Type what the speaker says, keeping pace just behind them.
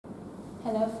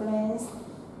Hello friends,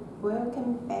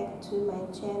 welcome back to my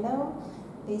channel.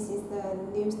 This is the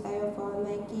new style for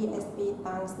Nike SB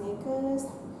Dunk sneakers,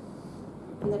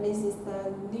 and this is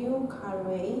the new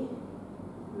colorway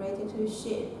ready to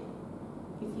ship.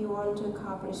 If you want to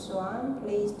copy this one,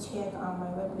 please check on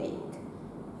my web link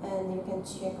and you can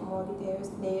check more details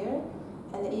there.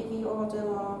 And if you order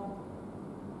more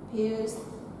pairs,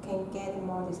 can get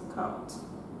more discount.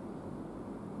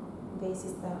 This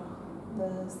is the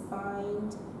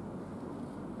side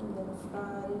and then the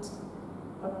front,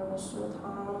 around the shoe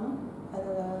arm, and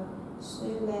the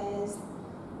shoelace,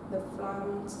 the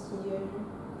front here,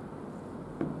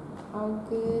 all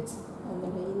good, and the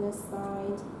inner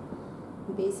side.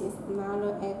 This is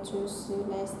another actual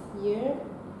shoelace here,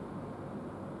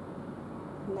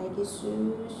 Nike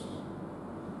shoes.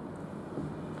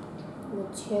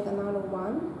 Let's check another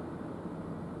one.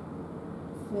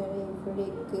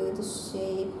 Very good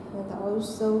shape, and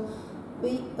also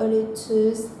we only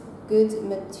choose good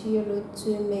material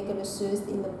to make the shoes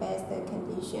in the best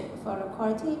condition. For the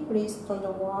quality, please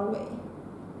don't worry.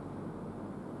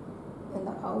 And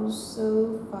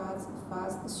also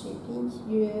fast shipping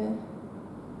here.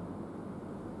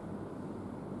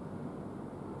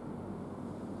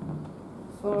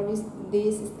 For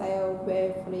this style,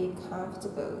 very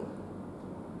comfortable.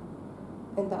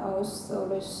 And also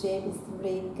the shape is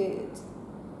really good.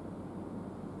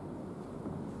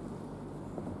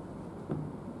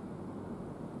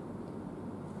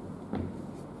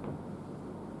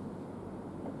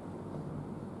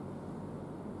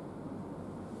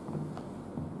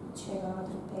 Check out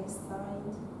the back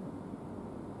side.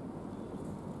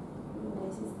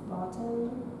 This is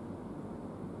bottom.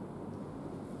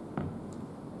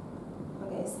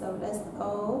 Okay, so that's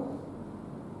all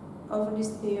of this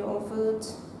video offered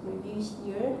review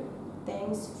here.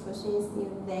 Thanks for seeing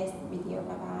you next video.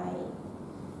 Bye bye.